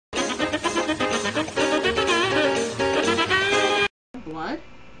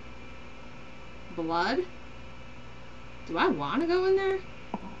blood? Do I want to go in there?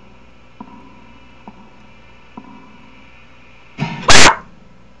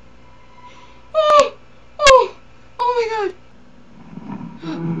 Oh my god!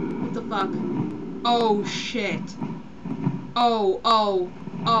 What the fuck? Oh shit!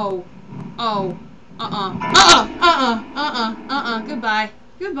 Goodbye.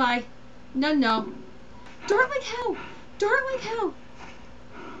 Goodbye. No. Dark like hell. Dark like hell.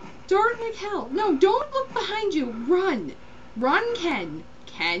 Dark like hell. No, don't look behind you. Run. Run, Ken.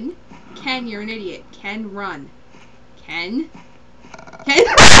 Ken? Ken, you're an idiot. Ken, run. Ken? Ken?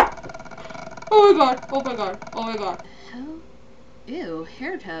 Oh my god. Oh my god. Oh my god. Hell? Ew,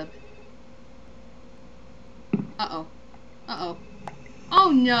 hair tub. Uh-oh. Uh-oh.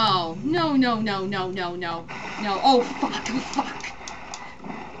 Oh no. No. No. Oh fuck. Oh fuck.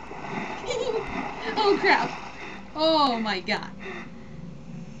 Oh crap. Oh my god.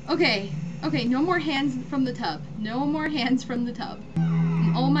 Okay. Okay, no more hands from the tub. No more hands from the tub.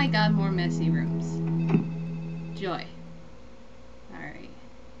 And oh my god, more messy rooms. Joy. Alright.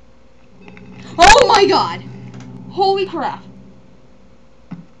 Oh my god! Holy crap.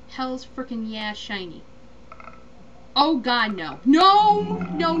 Hell's frickin' yeah shiny. Oh god, no. No!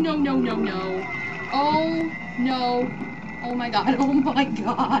 No. Oh, no. Oh my god. Oh my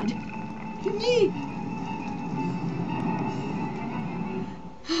god.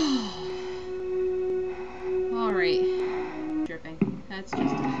 Alright. Dripping. That's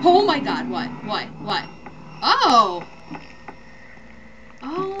just... Oh my god, what? Oh!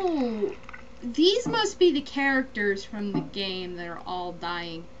 Oh! These must be the characters from the game that are all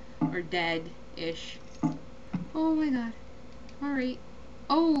dying. Or dead-ish. Oh my god. Alright.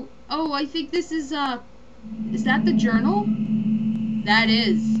 Oh, I think this is that the journal? That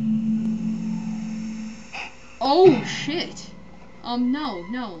is. Oh shit. No,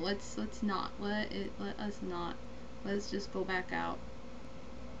 let's not. Let us not. Let's just go back out.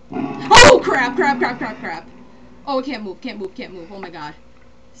 Oh crap. Oh, I can't move. Oh my god.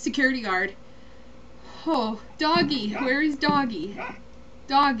 Security guard. Oh, doggy. Where is doggy?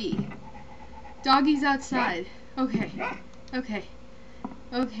 Doggy's outside. Okay.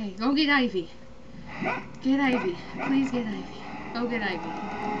 Go get Ivy. Get Ivy. Please get Ivy. Go get Ivy.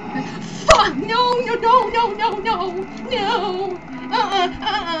 Fuck! No!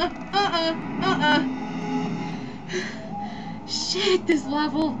 Shit, this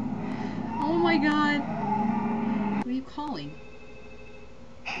level. Oh my god. What are you calling?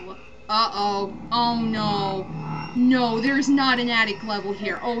 What? Uh-oh. Oh no. No, there's not an attic level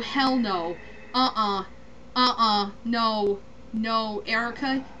here. Oh hell no. No.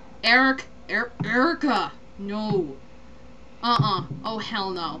 Erica? Erica! No. Oh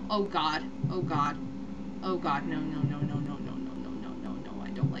hell no. Oh god. No. I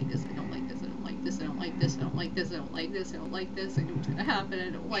don't like this. I don't like this. I know what's gonna happen. I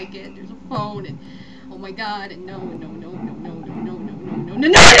don't like it. There's a phone and oh my god. And no.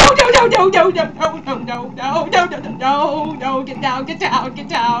 Get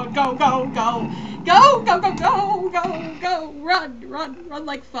down. Go. Run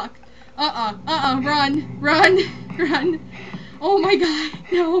like fuck. Run. Oh my god.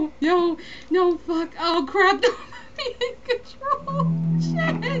 No, fuck. Oh crap. No, I'm in control.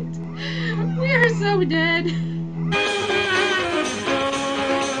 Shit. We are so dead.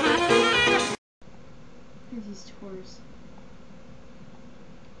 Here's these tours.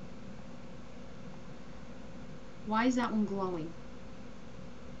 Why is that one glowing?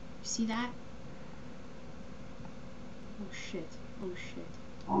 You see that? Oh shit.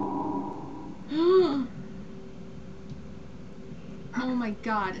 Oh my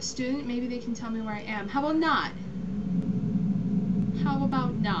god, a student? Maybe they can tell me where I am. How about not?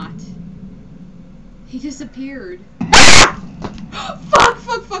 He disappeared. Fuck!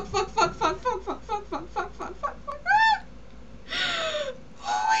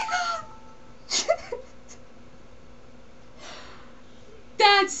 Oh my god!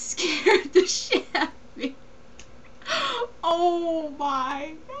 That scared the shit out of me. Oh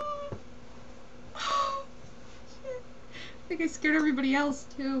my god. Oh, shit. I think I scared everybody else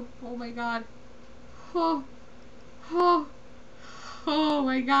too. Oh my god. Oh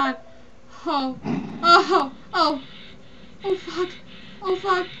my god. Oh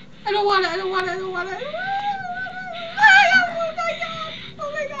fuck. I don't want it. Oh my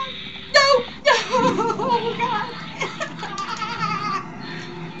god. No. Oh god.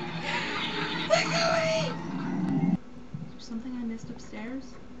 Let go of me. Is there something I missed upstairs?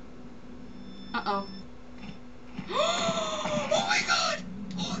 Uh-oh. Oh my god!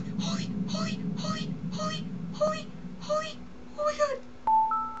 Holy! Oh my god!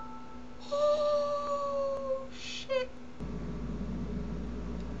 Oh!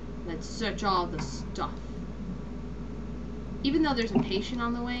 search all the stuff. Even though there's a patient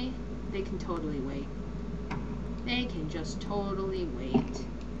on the way, they can totally wait. They can just totally wait.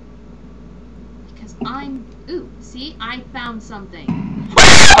 Because I'm... Ooh, see? I found something.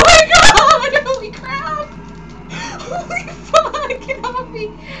 Oh my god! Holy crap! Holy fuck! Get off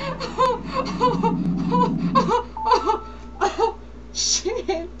me! Oh,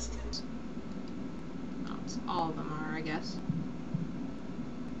 shit! Oh, it's all of them are, I guess.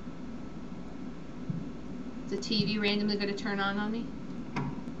 Is the TV randomly going to turn on me?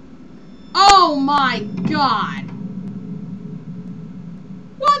 Oh my god!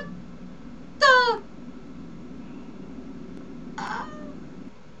 What the?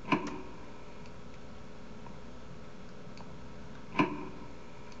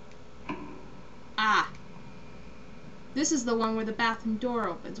 Ah. This is the one where the bathroom door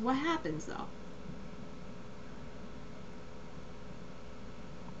opens. What happens though?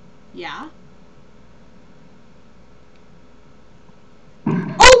 Yeah?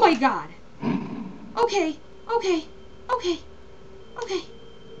 Oh my god! Okay, okay, okay, okay.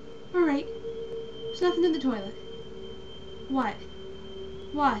 Alright. There's nothing in the toilet. What?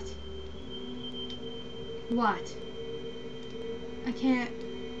 What? What? I can't...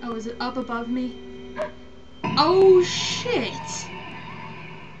 Oh, is it up above me? Oh, shit!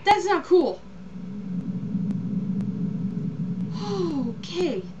 That's not cool.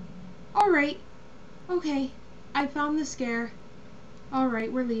 Okay. Alright. Okay. I found the scare.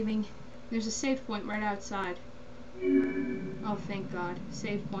 Alright, we're leaving. There's a save point right outside. Oh, thank God.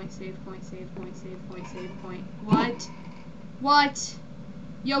 Save point, save point, save point, save point, save point. What? What?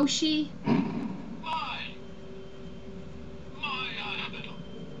 Yoshi?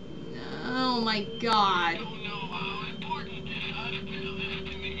 Oh my god. You don't know how important this hospital is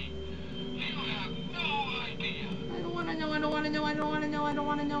to me. You have no idea. I don't wanna know, I don't wanna know, I don't wanna know, I don't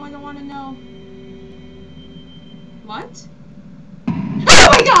wanna know, I don't wanna know. What? Oh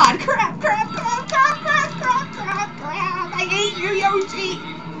my god! Crap, crap, crap, crap, crap, crap, crap, crap! I hate you, Yoshi!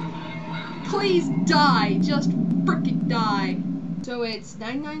 Please die! Just frickin' die! So it's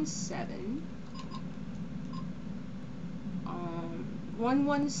 997.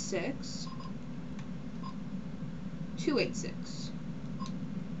 116. 286.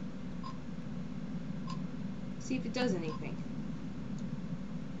 See if it does anything.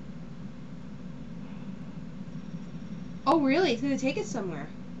 Oh really? It's gonna take us somewhere.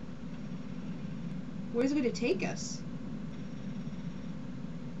 Where's it gonna take us?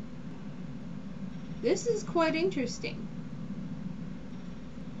 This is quite interesting.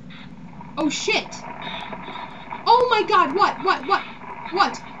 Oh shit! Oh my god, what? What? What?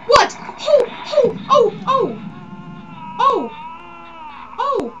 What? What? Oh! Oh! Oh! Oh! Oh!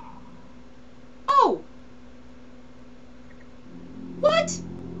 Oh! Oh! What?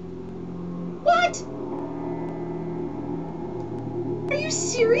 What? Are you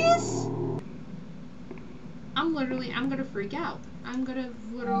serious? I'm gonna freak out. I'm gonna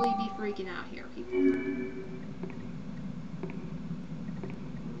literally be freaking out here, people.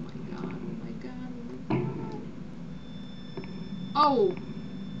 Oh my god, oh my god, oh my god. Oh!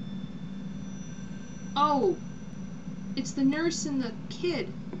 Oh! It's the nurse and the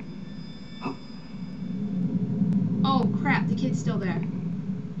kid. Oh crap, the kid's still there.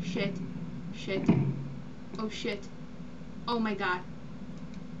 Shit. Shit. Oh shit. Oh my god.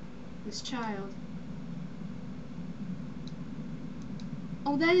 This child.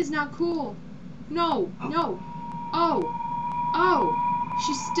 Oh, that is not cool. No, no. Oh. Oh.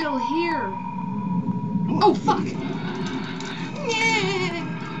 She's still here. Oh, fuck. Yeah.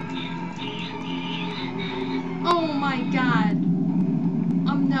 Oh my god.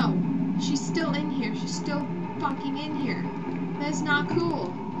 No. She's still in here. She's still fucking in here. That's not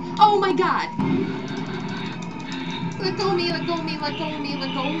cool. Oh my god. Let go of me, let go of me, let go of me,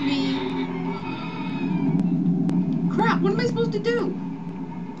 let go of me. Crap, what am I supposed to do?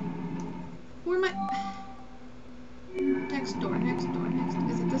 Where am I? Next door, next door, next.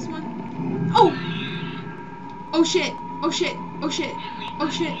 Is it this one? Oh! Oh shit! Oh shit! Oh shit! Oh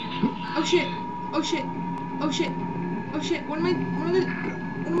shit! Oh shit! Oh shit! Oh shit! Oh shit! What am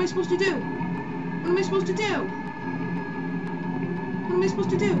I supposed to do? What am I supposed to do? What am I supposed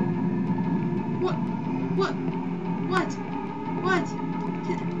to do? What? What? What? What?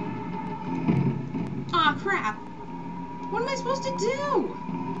 Aw, crap! What am I supposed to do?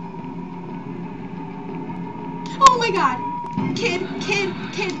 Oh my god! Kid! Kid!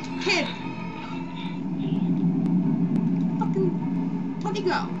 Kid! Kid! Fucking... Let me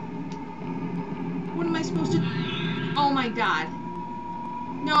go. What am I supposed to... Oh my god.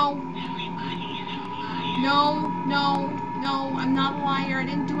 No. No, no, No, I'm not a liar. I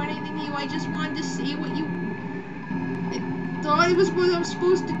didn't do anything to you. I just wanted to see what you... I thought it was what I was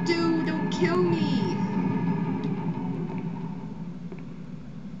supposed to do. Don't kill me.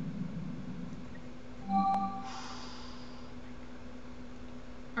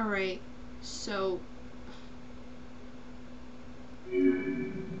 Alright, so...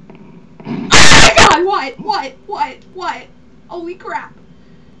 Oh my god! What? Holy crap.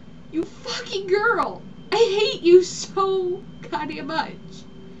 You fucking girl! I hate you so goddamn much.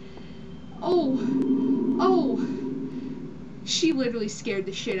 Oh. She literally scared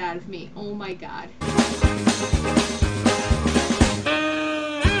the shit out of me. Oh my god.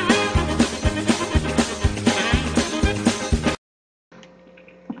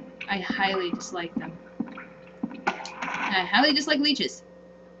 I highly dislike them. I highly dislike leeches.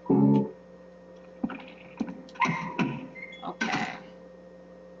 Okay.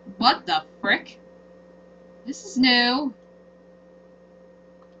 What the frick? This is new.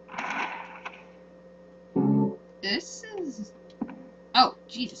 This is... Oh,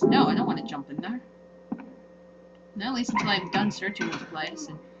 Jesus, no, I don't want to jump in there. Not at least until I'm done searching this place.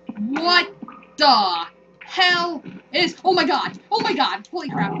 And what the hell is... Oh my god! Holy crap!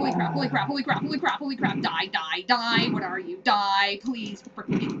 Die! What are you? Die! Please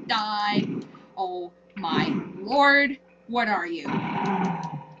freaking die! Oh my lord! What are you?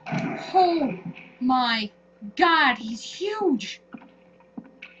 Oh my god, he's huge!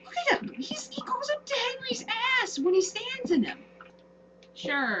 Look at him! He goes up to Henry's ass when he stands in him.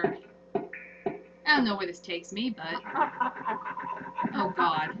 Sure. I don't know where this takes me, but... Oh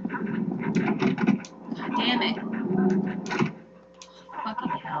god. God damn it.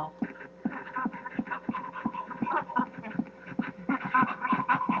 Fucking hell.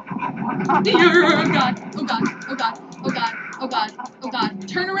 Oh god.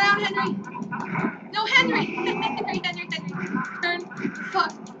 Turn around, Henry! No, Henry! Henry! Turn the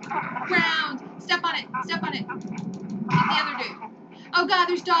fuck round! Step on it! Get the other dude. Oh god,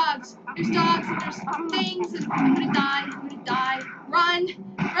 there's dogs! There's things, and I'm gonna die. Run,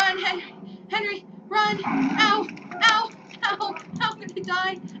 Henry, run! Ow! I'm gonna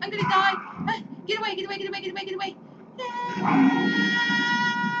die! Get away!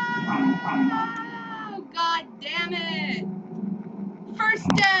 Oh, god damn it! First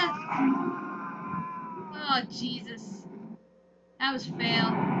death! Oh, Jesus. That was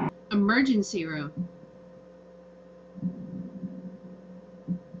fail. Emergency room.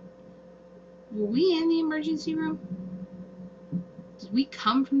 Were we in the emergency room? Did we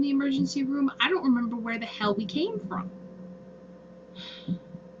come from the emergency room? I don't remember where the hell we came from.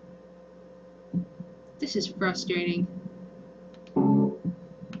 This is frustrating.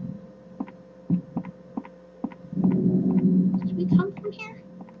 Did we come from here?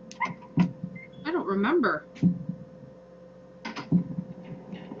 I don't remember.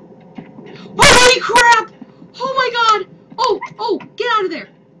 Holy crap! Oh my god! Oh, get out of there!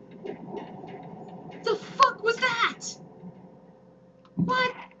 The fuck was that?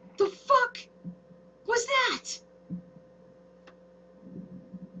 What the fuck was that?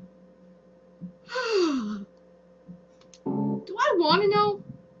 Do I want to know?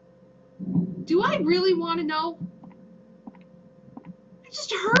 Do I really want to know? I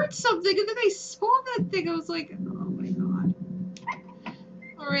just heard something and then I saw that thing. I was like, oh my god.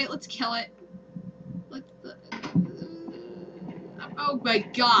 Alright, let's kill it. Oh my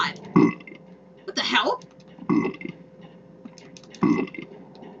god. What the hell?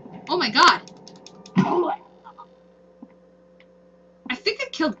 Oh my god. I think I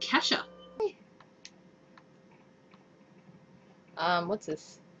killed Kesha. What's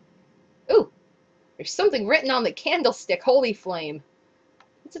this? Ooh! There's something written on the candlestick. Holy flame.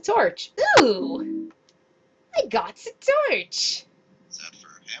 It's a torch. Ooh! I got a torch! Is that for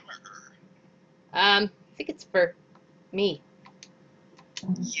him or her? I think it's for me.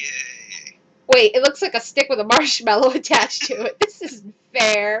 Yay! Wait, it looks like a stick with a marshmallow attached to it. This isn't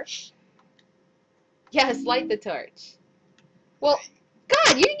fair. Yes, light the torch. Well,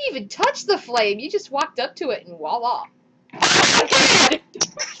 God, you didn't even touch the flame. You just walked up to it and voila. Oh, God!